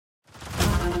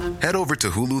Head over to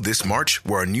Hulu this March,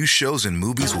 where our new shows and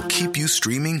movies will keep you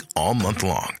streaming all month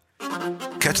long.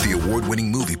 Catch the award-winning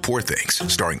movie Poor Things,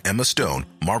 starring Emma Stone,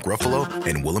 Mark Ruffalo,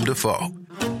 and Willem Dafoe.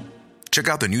 Check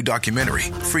out the new documentary,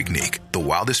 Freaknik, The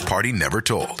Wildest Party Never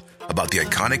Told, about the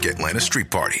iconic Atlanta Street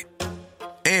Party.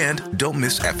 And don't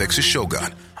miss FX's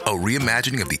Shogun, a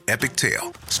reimagining of the epic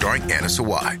tale, starring Anna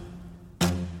Sawai.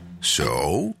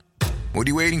 So, what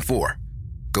are you waiting for?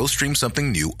 Go stream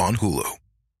something new on Hulu.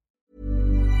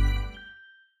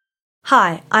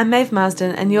 Hi, I'm Maeve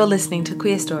Marsden and you're listening to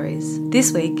Queer Stories.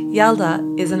 This week,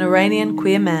 Yalda is an Iranian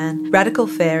queer man, radical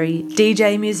fairy,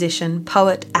 DJ, musician,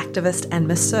 poet, activist and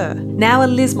masseur. Now a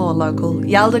Lismore local,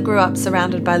 Yalda grew up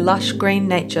surrounded by lush green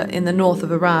nature in the north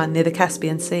of Iran near the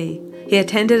Caspian Sea. He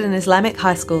attended an Islamic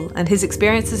high school and his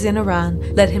experiences in Iran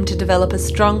led him to develop a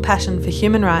strong passion for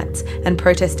human rights and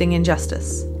protesting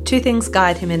injustice. Two things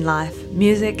guide him in life: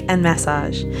 music and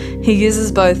massage. He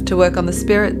uses both to work on the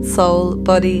spirit, soul,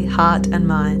 body, heart and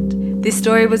mind. This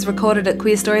story was recorded at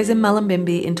Queer Stories in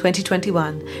Mullumbimby in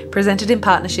 2021, presented in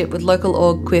partnership with local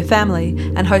org Queer Family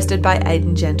and hosted by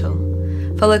Aidan Gentle.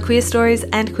 Follow Queer Stories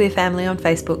and Queer Family on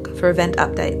Facebook for event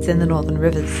updates in the Northern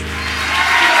Rivers.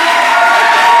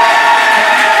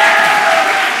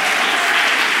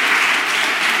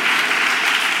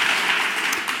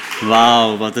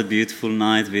 Wow, what a beautiful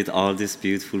night with all these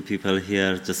beautiful people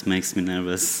here. Just makes me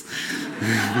nervous.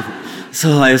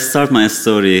 So I start my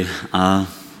story.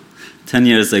 10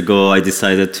 years ago, I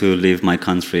decided to leave my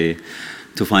country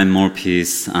to find more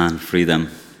peace and freedom.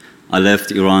 I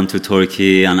left Iran to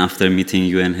Turkey, and after meeting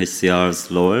UNHCR's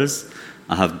lawyers,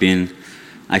 I have been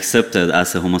accepted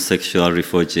as a homosexual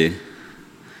refugee.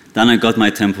 Then I got my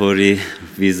temporary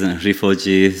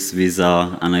refugee's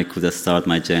visa, and I could start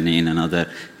my journey in another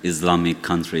Islamic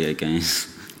country again.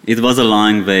 It was a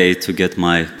long way to get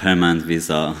my permanent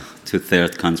visa to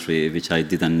third country, which I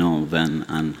didn't know when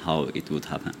and how it would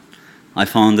happen. I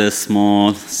found a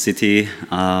small city,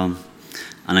 and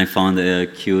I found a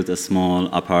cute, small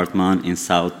apartment in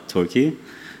South Turkey,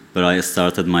 where I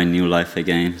started my new life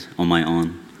again on my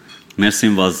own.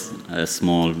 Mersin was a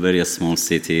small, very small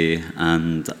city,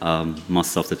 and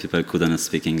most of the people couldn't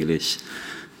speak English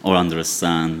or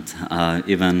understand.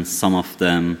 Even some of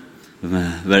them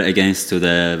were against to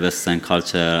the Western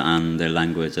culture and their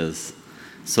languages.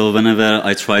 So whenever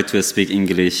I tried to speak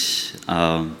English,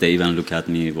 they even look at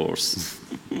me worse.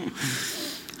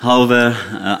 However,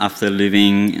 after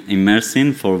living in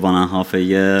Mersin for 1.5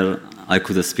 years, I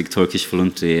could speak Turkish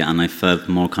fluently, and I felt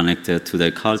more connected to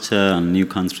their culture and new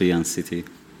country and city.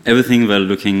 Everything was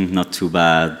looking not too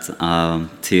bad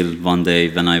till one day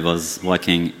when I was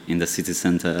walking in the city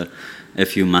center, a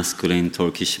few masculine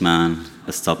Turkish men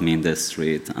stopped me in the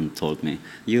street and told me,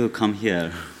 "You come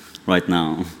here right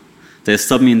now." They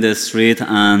stopped me in the street,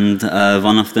 and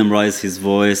one of them raised his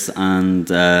voice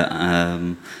and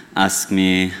asked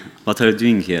me, "What are you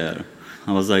doing here?"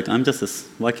 I was like, "I'm just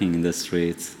walking in the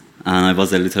street." And I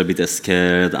was a little bit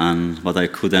scared, but I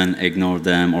couldn't ignore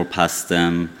them or pass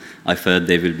them. I felt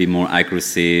they will be more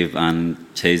aggressive and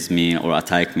chase me or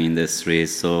attack me in the street.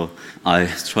 So I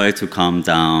tried to calm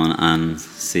down and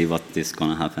see what is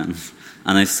going to happen.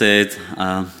 And I said,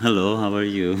 "Hello, how are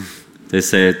you?" They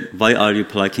said, "Why are you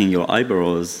plucking your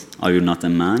eyebrows? Are you not a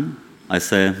man?" I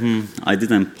said, I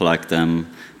didn't pluck them.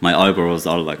 My eyebrows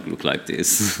look like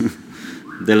this.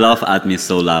 They laughed at me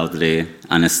so loudly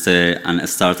and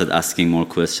started asking more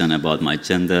questions about my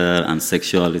gender and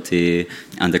sexuality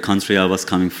and the country I was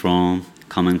coming from,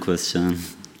 common question.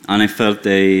 And I felt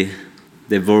they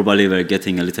verbally were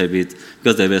getting a little bit,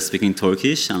 because they were speaking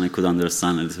Turkish and I could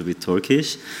understand a little bit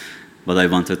Turkish, but I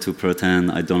wanted to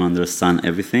pretend I don't understand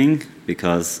everything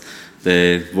because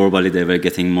verbally they were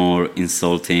getting more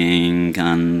insulting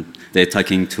and their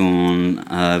talking tone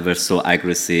were so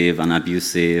aggressive and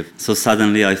abusive. So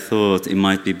suddenly I thought it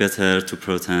might be better to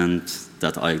pretend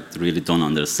that I really don't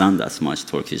understand that much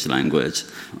Turkish language.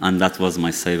 And that was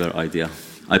my saver idea.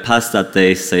 I passed that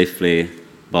day safely,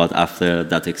 but after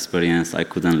that experience, I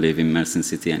couldn't live in Mersin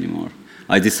City anymore.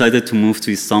 I decided to move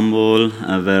to Istanbul,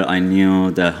 where I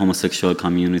knew the homosexual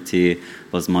community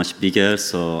was much bigger,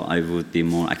 so I would be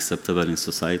more acceptable in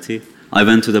society. I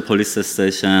went to the police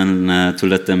station to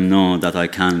let them know that I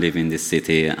can't live in this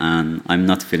city and I'm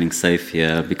not feeling safe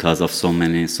here because of so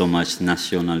much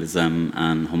nationalism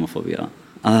and homophobia.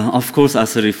 Of course,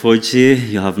 as a refugee,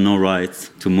 you have no right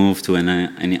to move to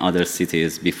any other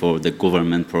cities before the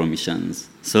government permissions.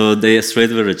 So they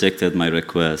straightaway rejected my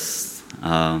request.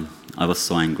 I was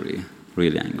so angry,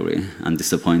 really angry and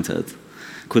disappointed.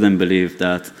 Couldn't believe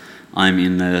that I'm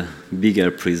in a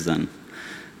bigger prison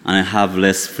and I have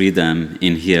less freedom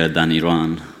in here than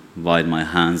Iran. while my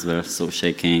hands were so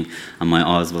shaking and my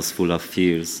eyes was full of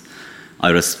tears. I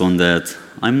responded,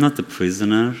 I'm not a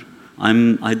prisoner.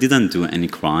 I didn't do any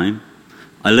crime.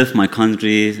 I left my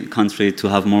country to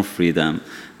have more freedom.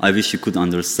 I wish you could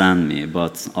understand me,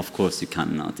 but of course you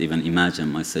cannot even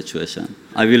imagine my situation.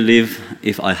 I will leave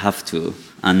if I have to,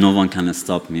 and no one can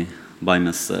stop me by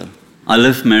myself. I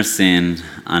left Mersin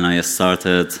and I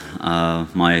started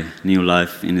my new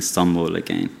life in Istanbul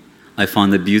again. I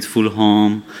found a beautiful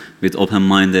home with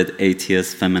open-minded,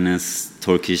 atheist, feminist,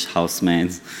 Turkish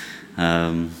housemates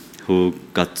who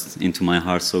got into my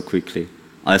heart so quickly.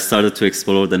 I started to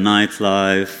explore the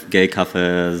nightlife, gay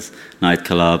cafes,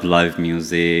 nightclub, live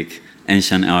music,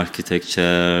 ancient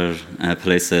architecture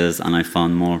places, and I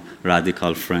found more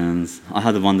radical friends. I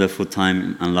had a wonderful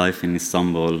time and life in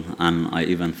Istanbul, and I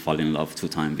even fell in love 2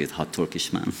 times with hot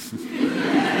Turkish men.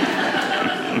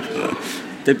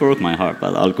 They broke my heart,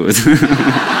 but all good.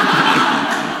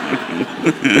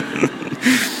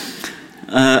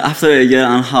 After a year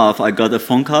and a half, I got a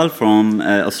phone call from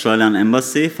Australian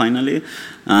embassy, finally,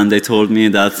 and they told me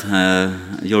that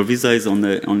your visa is on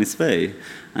its way,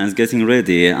 and it's getting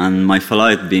ready, and my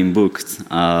flight being booked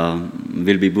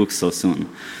will be booked so soon.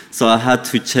 So I had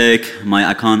to check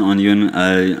my account on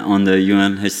the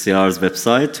UNHCR's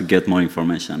website to get more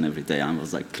information every day. I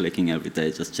was like clicking every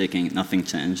day, just checking, nothing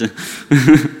changed,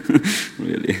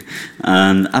 really.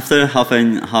 And after half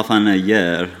a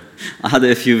year, I had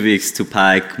a few weeks to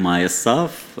pack my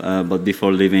stuff, but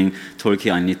before leaving Turkey,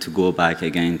 I need to go back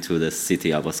again to the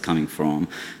city I was coming from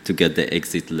to get the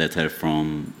exit letter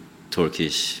from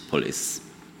Turkish police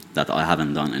that I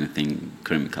haven't done anything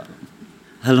criminal.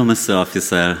 Hello, Mr.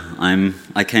 Officer.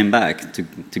 I came back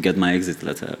to get my exit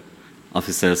letter.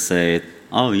 Officer said,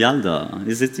 "Oh, Yalda,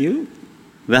 is it you?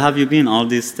 Where have you been all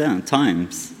these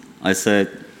times?" I said,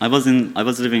 I was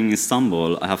living in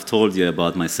Istanbul. I have told you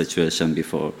about my situation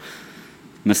before.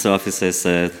 Mr. Officer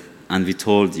said, and we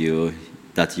told you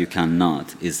that you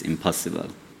cannot, is impossible.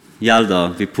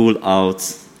 Yalda, we pulled out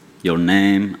your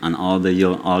name and all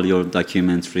your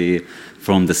documentary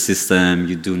from the system.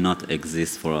 You do not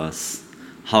exist for us.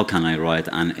 How can I write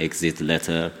an exit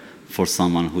letter for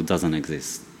someone who doesn't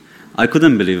exist? I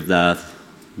couldn't believe that.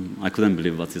 I couldn't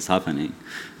believe what is happening.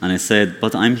 And I said,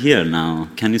 but I'm here now.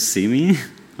 Can you see me?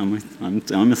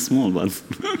 I'm small, but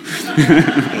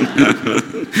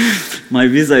my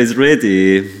visa is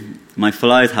ready. My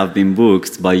flight have been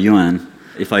booked by UN.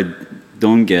 If I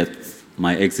don't get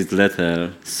my exit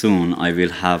letter soon, I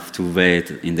will have to wait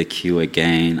in the queue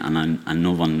again, and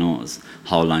no one knows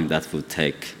how long that will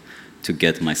take to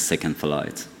get my second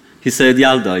flight. He said,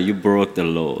 Yalda, you broke the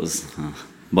laws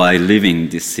by leaving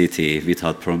this city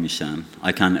without permission.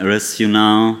 I can arrest you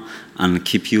now and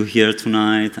keep you here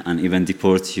tonight and even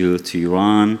deport you to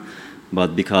Iran.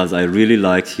 But because I really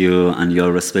like you and you're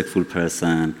a respectful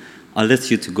person, I'll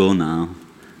let you to go now.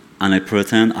 And I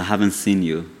pretend I haven't seen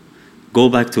you. Go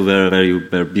back to wherever you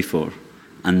were before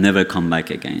and never come back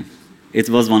again. It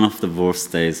was one of the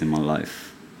worst days in my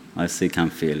life. I still can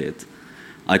feel it.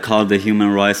 I called the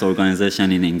human rights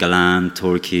organization in England,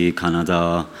 Turkey,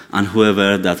 Canada, and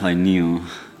whoever that I knew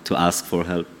to ask for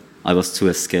help. I was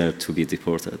too scared to be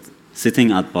deported.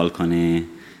 Sitting at balcony,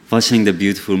 watching the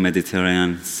beautiful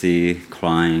Mediterranean Sea,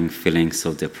 crying, feeling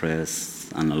so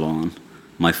depressed and alone.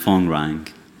 My phone rang.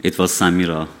 It was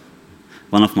Samira,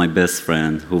 one of my best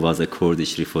friends who was a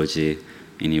Kurdish refugee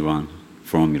in Iran,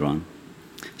 from Iran.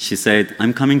 She said,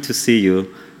 I'm coming to see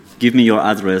you. Give me your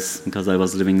address, because I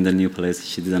was living in the new place.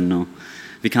 She didn't know.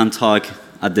 We can talk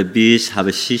at the beach, have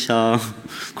a shisha,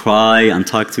 cry and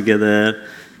talk together.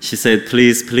 She said,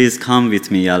 please come with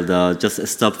me, Yalda. Just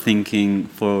stop thinking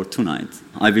for tonight.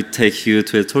 I will take you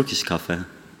to a Turkish cafe.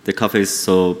 The cafe is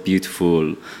so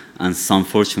beautiful, and some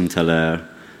fortune teller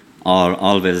are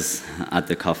always at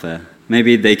the cafe.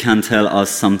 Maybe they can tell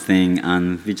us something,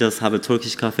 and we just have a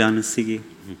Turkish cafe and a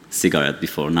cigarette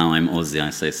before. Now I'm Aussie,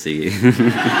 I say ciggy.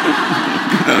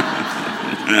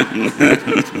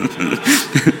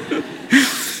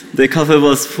 The cafe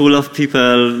was full of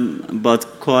people,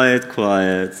 but quiet.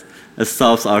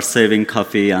 Staffs are serving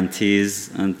coffee and teas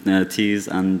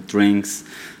and drinks.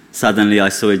 Suddenly, I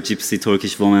saw a gypsy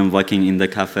Turkish woman walking in the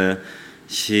cafe.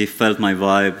 She felt my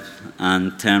vibe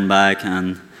and turned back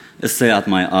and stared at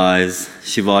my eyes.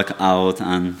 She walked out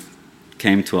and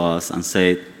came to us and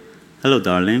said, "Hello,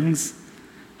 darlings.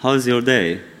 How's your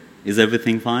day? Is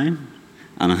everything fine?"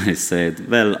 And I said,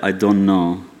 "Well, I don't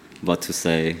know what to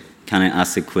say. Can I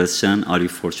ask a question? Are you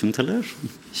fortune teller?"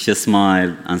 She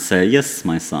smiled and said, "Yes,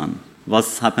 my son.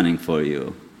 What's happening for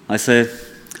you?" I said,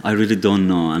 I really don't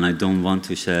know, and I don't want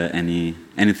to share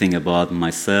anything about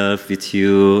myself with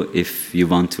you. If you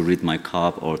want to read my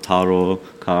cup or tarot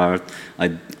card,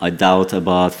 I doubt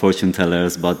about fortune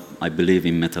tellers, but I believe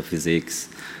in metaphysics.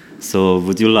 So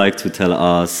would you like to tell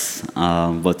us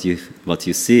what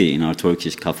you see in our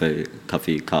Turkish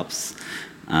coffee cups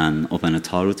and open a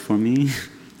tarot for me?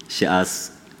 She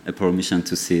asked a permission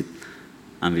to sit,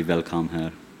 and we welcome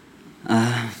her.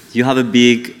 You have a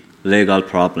big legal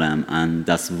problem, and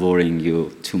that's worrying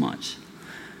you too much,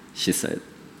 she said.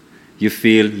 You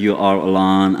feel you are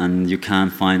alone and you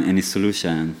can't find any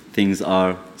solution. Things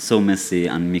are so messy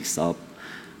and mixed up,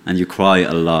 and you cry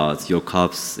a lot. Your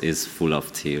cup is full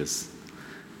of tears.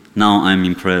 Now I'm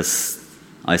impressed.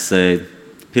 I said,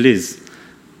 please,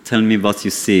 tell me what you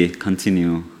see.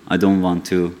 Continue. I don't want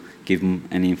to give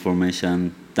any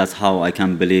information. That's how I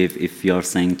can believe if you are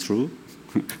saying true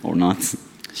or not.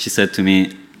 She said to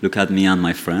me, look at me and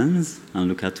my friends, and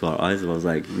look at our eyes. I was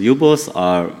like, you both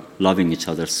are loving each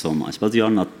other so much, but you are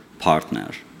not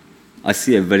partner. I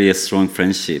see a very strong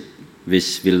friendship,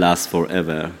 which will last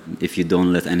forever if you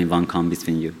don't let anyone come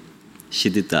between you. She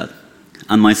did that.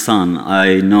 And my son,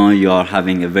 I know you are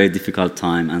having a very difficult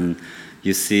time, and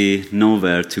you see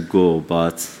nowhere to go,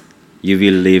 but you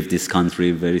will leave this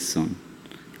country very soon.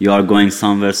 You are going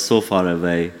somewhere so far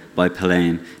away by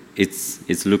plane.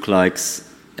 It looks like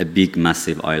a big,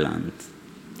 massive island.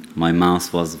 My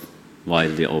mouth was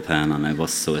widely open, and I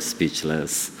was so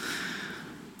speechless.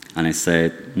 And I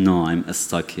said, no, I'm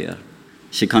stuck here.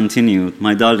 She continued,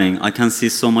 my darling, I can see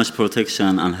so much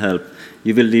protection and help.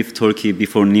 You will leave Turkey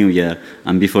before New Year,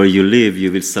 and before you leave,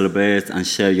 you will celebrate and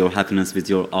share your happiness with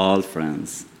your old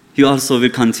friends. You also will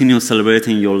continue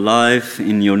celebrating your life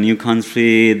in your new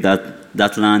country.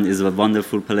 That land is a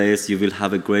wonderful place. You will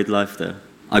have a great life there.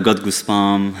 I got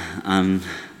goosebumps and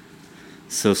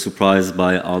so surprised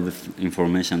by all the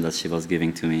information that she was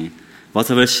giving to me.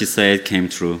 Whatever she said came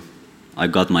true. I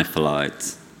got my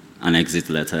flight, an exit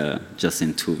letter, just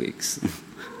in 2 weeks.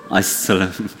 I still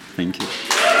have, thank you.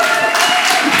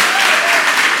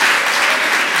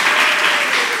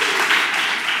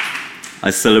 I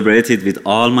celebrated with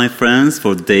all my friends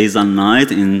for days and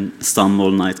nights in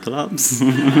Istanbul nightclubs.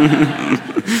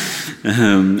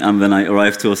 And when I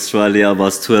arrived to Australia, it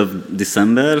was 12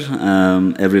 December.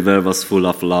 Everywhere was full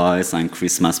of lights and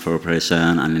Christmas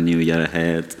preparation and a new year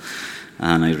ahead.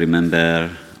 And I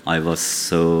remember I was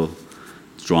so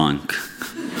drunk.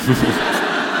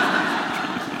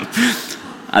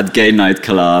 At gay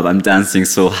nightclub, I'm dancing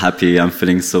so happy, I'm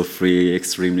feeling so free,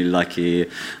 extremely lucky,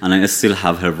 and I still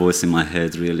have her voice in my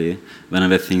head, really.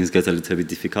 Whenever things get a little bit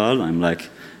difficult, I'm like,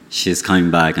 she's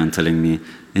coming back and telling me,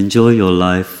 enjoy your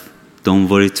life, don't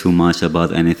worry too much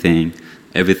about anything,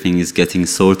 everything is getting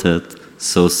sorted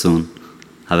so soon.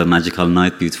 Have a magical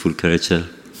night, beautiful creature.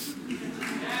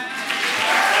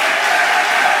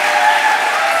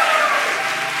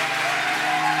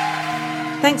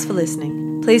 Thanks for listening.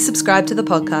 Please subscribe to the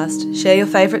podcast, share your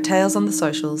favourite tales on the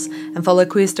socials, and follow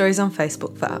Queer Stories on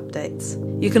Facebook for updates.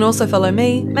 You can also follow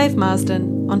me, Maeve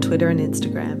Marsden, on Twitter and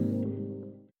Instagram.